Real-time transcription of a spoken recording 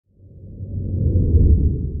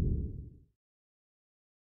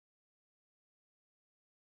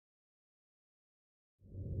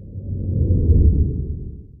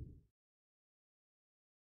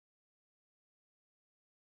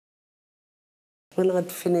When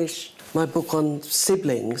I'd finished my book on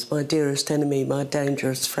siblings, My Dearest Enemy, My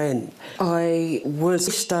Dangerous Friend, I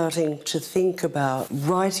was starting to think about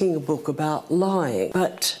writing a book about lying.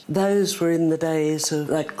 But those were in the days of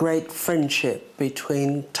that great friendship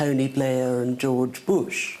between Tony Blair and George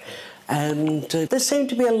Bush. And there seemed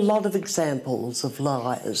to be a lot of examples of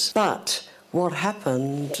lies. But what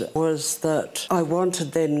happened was that I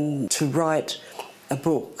wanted then to write a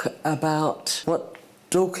book about what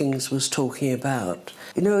Dawkins was talking about.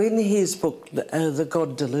 You know, in his book, The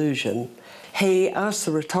God Delusion, he asked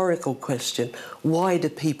the rhetorical question, why do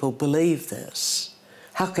people believe this?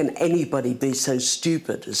 How can anybody be so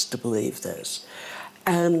stupid as to believe this?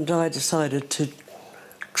 And I decided to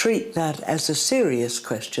treat that as a serious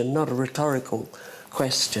question, not a rhetorical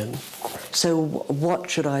question. So what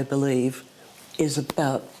should I believe is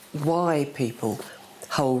about why people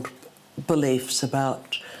hold beliefs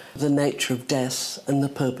about the nature of death and the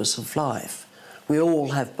purpose of life. We all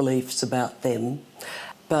have beliefs about them,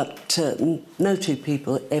 but no two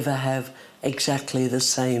people ever have exactly the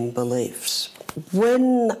same beliefs.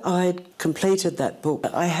 When I completed that book,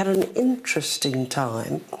 I had an interesting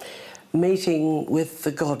time meeting with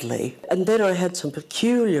the godly, and then I had some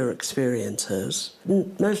peculiar experiences,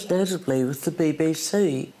 most notably with the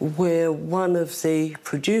BBC, where one of the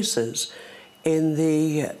producers in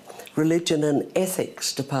the Religion and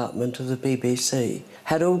Ethics Department of the BBC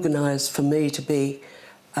had organised for me to be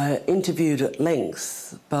interviewed at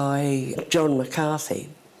length by John McCarthy.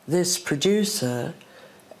 This producer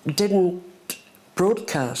didn't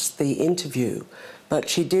broadcast the interview, but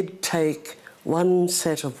she did take one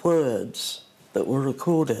set of words that were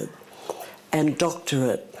recorded and doctor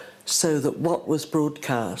it so that what was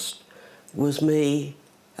broadcast was me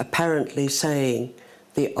apparently saying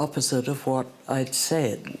the opposite of what I'd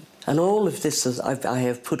said. And all of this I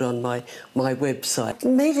have put on my website.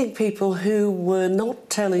 Meeting people who were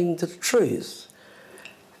not telling the truth,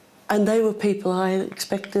 and they were people I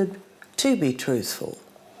expected to be truthful.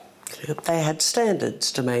 They had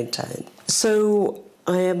standards to maintain. So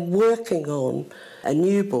I am working on a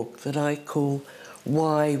new book that I call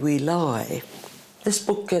Why We Lie. This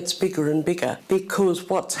book gets bigger and bigger because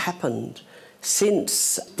what's happened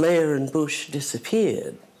since Blair and Bush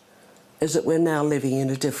disappeared is that we're now living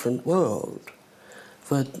in a different world.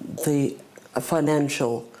 For the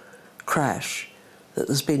financial crash, that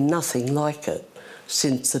there's been nothing like it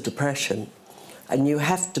since the Depression. And you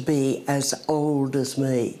have to be as old as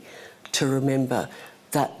me to remember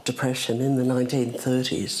that Depression in the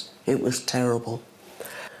 1930s. It was terrible.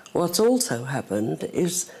 What's also happened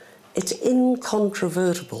is it's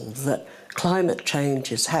incontrovertible that climate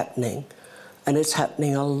change is happening, and it's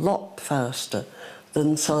happening a lot faster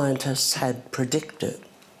than scientists had predicted.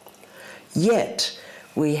 Yet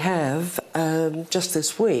we have, just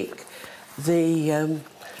this week, the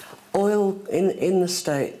oil in the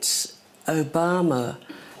States, Obama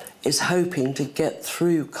is hoping to get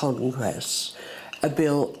through Congress a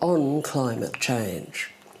bill on climate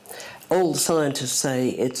change. All the scientists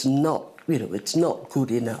say it's not, it's not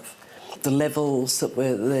good enough. The levels that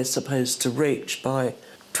they're supposed to reach by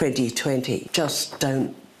 2020 just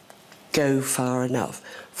don't go far enough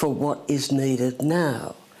for what is needed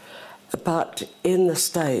now. But in the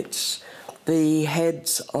States, the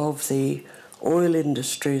heads of the oil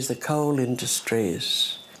industries, the coal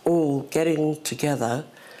industries, all getting together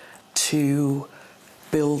to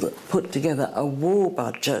put together a war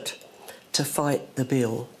budget to fight the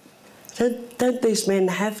bill. Don't these men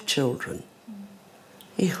have children?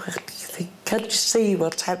 Can't you see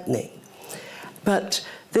what's happening? But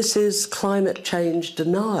this is climate change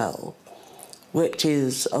denial, which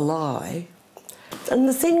is a lie. And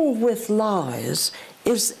the thing with lies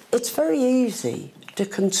is it's very easy to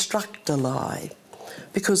construct a lie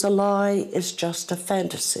because a lie is just a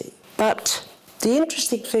fantasy. But the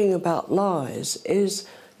interesting thing about lies is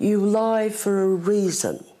you lie for a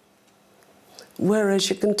reason, whereas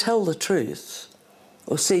you can tell the truth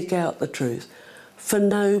or seek out the truth for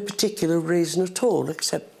no particular reason at all,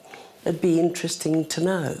 except it'd be interesting to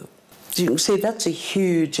know. You can see that's a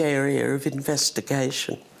huge area of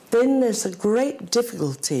investigation. Then there's a great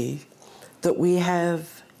difficulty that we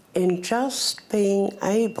have in just being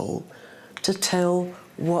able to tell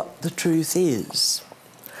what the truth is.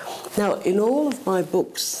 Now, in all of my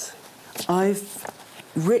books, I've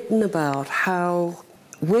written about how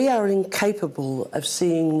we are incapable of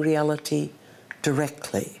seeing reality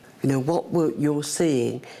directly. What you're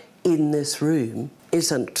seeing in this room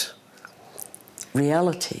isn't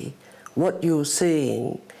reality. What you're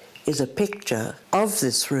seeing is a picture of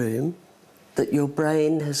this room that your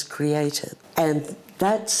brain has created. And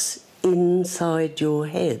that's inside your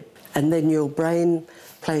head. And then your brain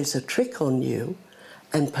plays a trick on you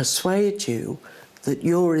and persuades you that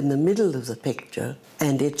you're in the middle of the picture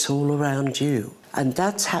and it's all around you. And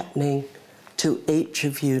that's happening to each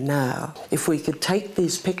of you now. If we could take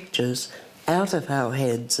these pictures out of our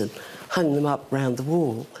heads and hung them up round the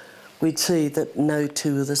wall, we'd see that no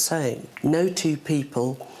two are the same. No two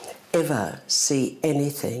people ever see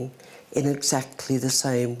anything in exactly the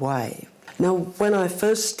same way. Now, when I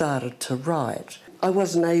first started to write, I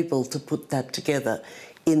wasn't able to put that together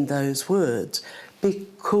in those words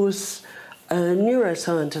because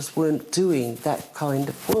neuroscientists weren't doing that kind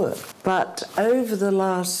of work. But over the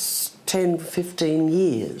last 10, 15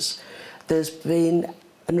 years, there's been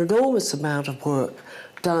an enormous amount of work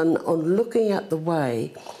done on looking at the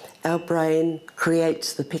way our brain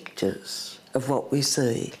creates the pictures of what we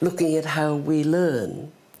see, looking at how we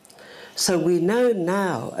learn. So we know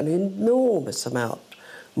now an enormous amount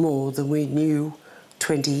more than we knew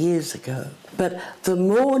 20 years ago. But the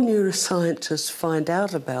more neuroscientists find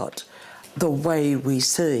out about the way we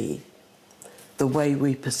see, the way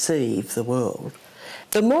we perceive the world,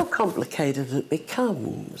 the more complicated it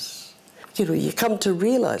becomes. You know, you come to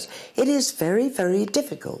realise it is very, very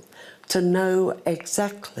difficult to know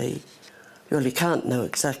exactly, well, you can't know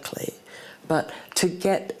exactly, but to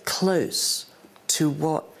get close to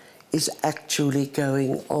what is actually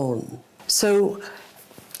going on. So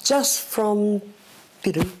just from,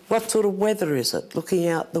 you know, what sort of weather is it, looking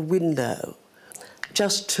out the window,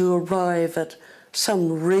 just to arrive at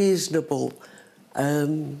some reasonable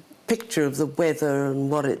picture of the weather and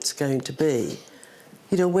what it's going to be.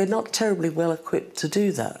 You know, we're not terribly well equipped to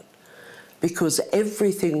do that because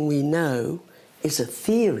everything we know is a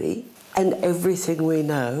theory and everything we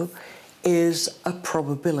know is a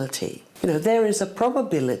probability. You know, there is a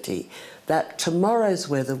probability that tomorrow's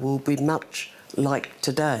weather will be much like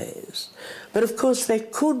today's. But of course there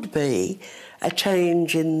could be a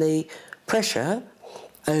change in the pressure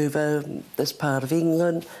over this part of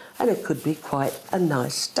England and it could be quite a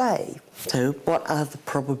nice day. So what are the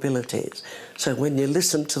probabilities? So when you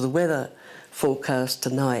listen to the weather forecast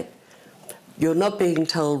tonight, you're not being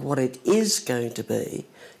told what it is going to be,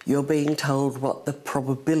 you're being told what the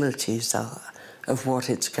probabilities are of what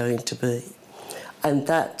it's going to be. And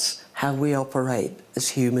that's how we operate as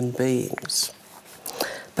human beings.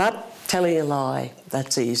 But telling a lie,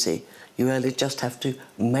 that's easy. You only just have to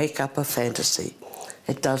make up a fantasy.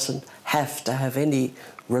 It doesn't have to have any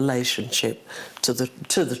relationship to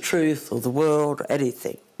the truth or the world or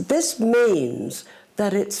anything. This means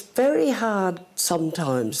that it's very hard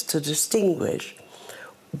sometimes to distinguish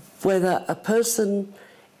whether a person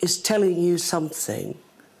is telling you something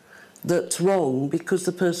that's wrong because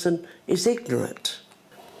the person is ignorant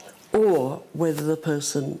or whether the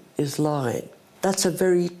person is lying. That's a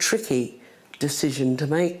very tricky decision to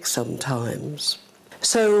make sometimes.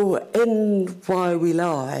 So in Why We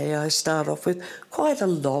Lie, I start off with quite a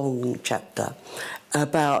long chapter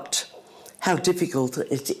about how difficult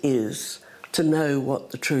it is to know what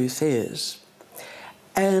the truth is.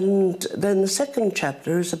 And then the second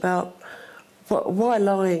chapter is about why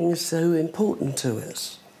lying is so important to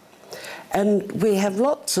us. And we have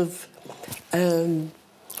lots of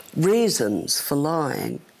reasons for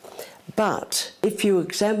lying, but if you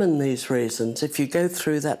examine these reasons, if you go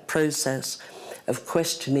through that process of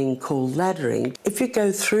questioning called laddering, if you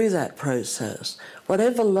go through that process,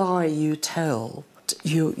 whatever lie you tell,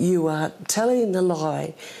 you are telling the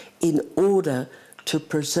lie in order to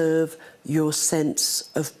preserve your sense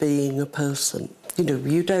of being a person. You know,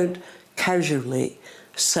 you don't casually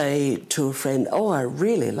say to a friend, oh, I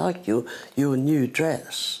really like your new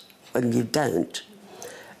dress, when you don't.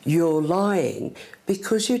 You're lying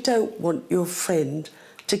because you don't want your friend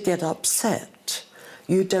to get upset.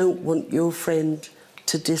 You don't want your friend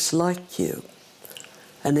to dislike you.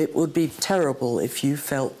 And it would be terrible if you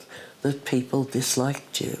felt that people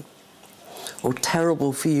disliked you, or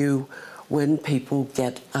terrible for you when people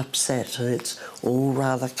get upset and it's all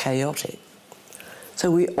rather chaotic. So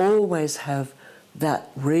we always have that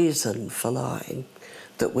reason for lying,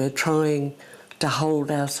 that we're trying to hold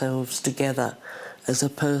ourselves together as a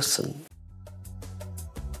person.